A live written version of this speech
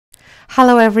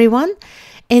Hello everyone.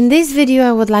 In this video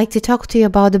I would like to talk to you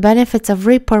about the benefits of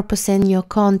repurposing your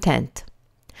content.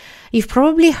 You've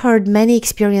probably heard many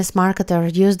experienced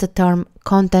marketers use the term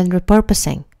content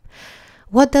repurposing.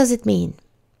 What does it mean?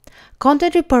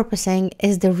 Content repurposing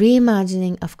is the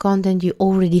reimagining of content you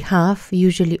already have,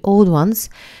 usually old ones,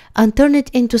 and turn it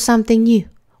into something new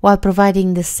while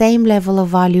providing the same level of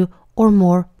value or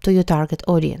more to your target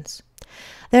audience.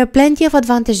 There are plenty of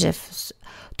advantages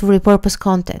to repurpose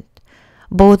content,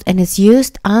 both in its use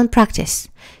and practice.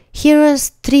 Here are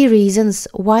 3 reasons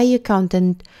why your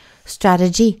content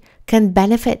strategy can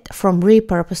benefit from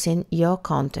repurposing your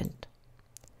content.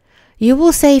 You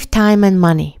will save time and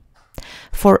money.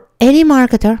 For any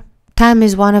marketer, time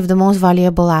is one of the most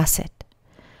valuable assets.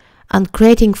 And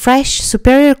creating fresh,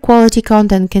 superior quality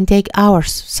content can take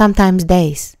hours, sometimes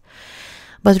days.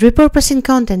 But repurposing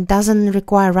content doesn't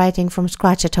require writing from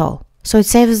scratch at all. So it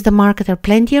saves the marketer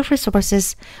plenty of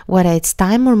resources, whether it's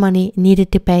time or money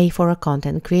needed to pay for a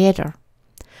content creator.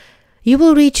 You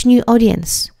will reach new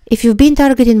audience. If you've been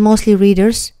targeting mostly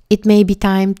readers, it may be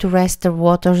time to rest the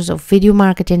waters of video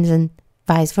marketing and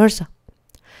vice versa.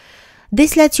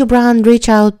 This lets your brand reach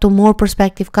out to more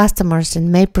prospective customers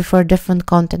and may prefer different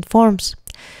content forms.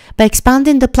 By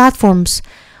expanding the platforms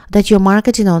that you're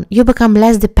marketing on, you become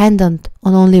less dependent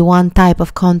on only one type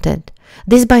of content.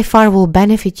 This by far will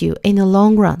benefit you in the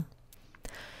long run.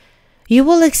 You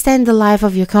will extend the life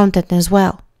of your content as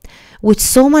well. With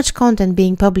so much content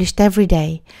being published every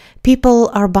day, people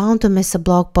are bound to miss a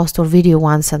blog post or video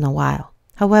once in a while.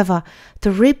 However,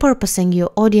 through repurposing,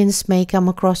 your audience may come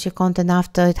across your content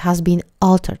after it has been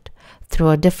altered through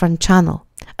a different channel.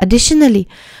 Additionally,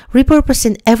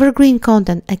 repurposing evergreen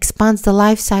content expands the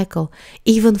life cycle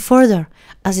even further,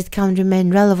 as it can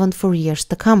remain relevant for years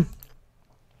to come.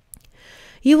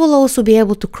 You will also be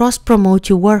able to cross-promote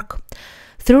your work.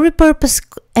 Through repurpose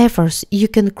efforts, you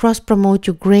can cross-promote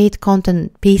your great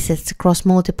content pieces across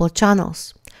multiple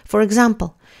channels. For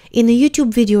example, in a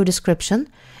YouTube video description,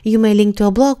 you may link to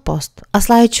a blog post, a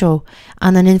slideshow,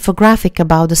 and an infographic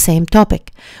about the same topic,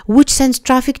 which sends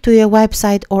traffic to your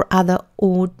website or other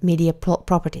owned media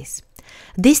properties.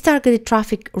 This targeted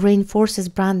traffic reinforces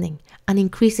branding and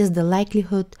increases the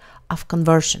likelihood of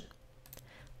conversion.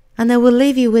 And I will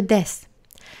leave you with this.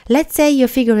 Let's say you're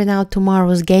figuring out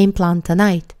tomorrow's game plan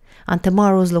tonight, and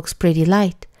tomorrow's looks pretty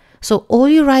light. So all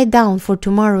you write down for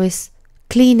tomorrow is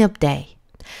cleanup day.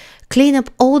 Clean up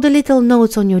all the little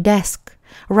notes on your desk.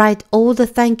 Write all the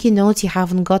thank you notes you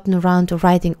haven't gotten around to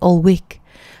writing all week.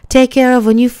 Take care of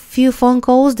a few phone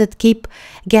calls that keep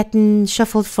getting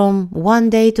shuffled from one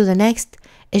day to the next.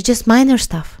 It's just minor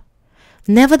stuff.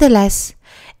 Nevertheless,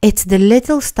 it's the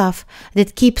little stuff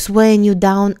that keeps weighing you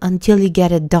down until you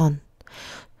get it done.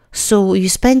 So you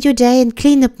spend your day in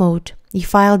cleanup mode. You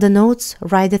file the notes,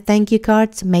 write the thank you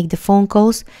cards, make the phone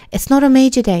calls. It's not a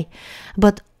major day,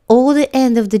 but all the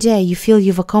end of the day you feel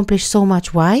you've accomplished so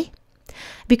much. Why?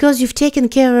 Because you've taken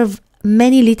care of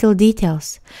many little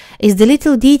details. It's the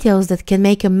little details that can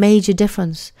make a major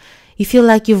difference. You feel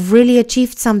like you've really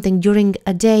achieved something during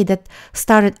a day that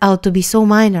started out to be so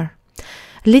minor.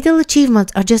 Little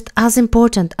achievements are just as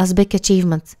important as big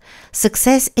achievements.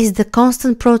 Success is the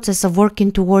constant process of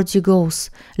working towards your goals,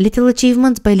 little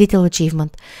achievements by little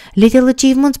achievement. Little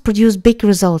achievements produce big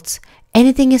results.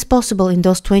 Anything is possible in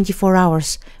those 24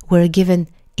 hours we're given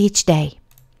each day.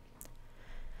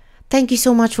 Thank you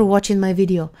so much for watching my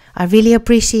video. I really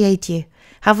appreciate you.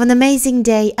 Have an amazing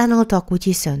day and I'll talk with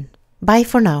you soon. Bye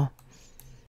for now.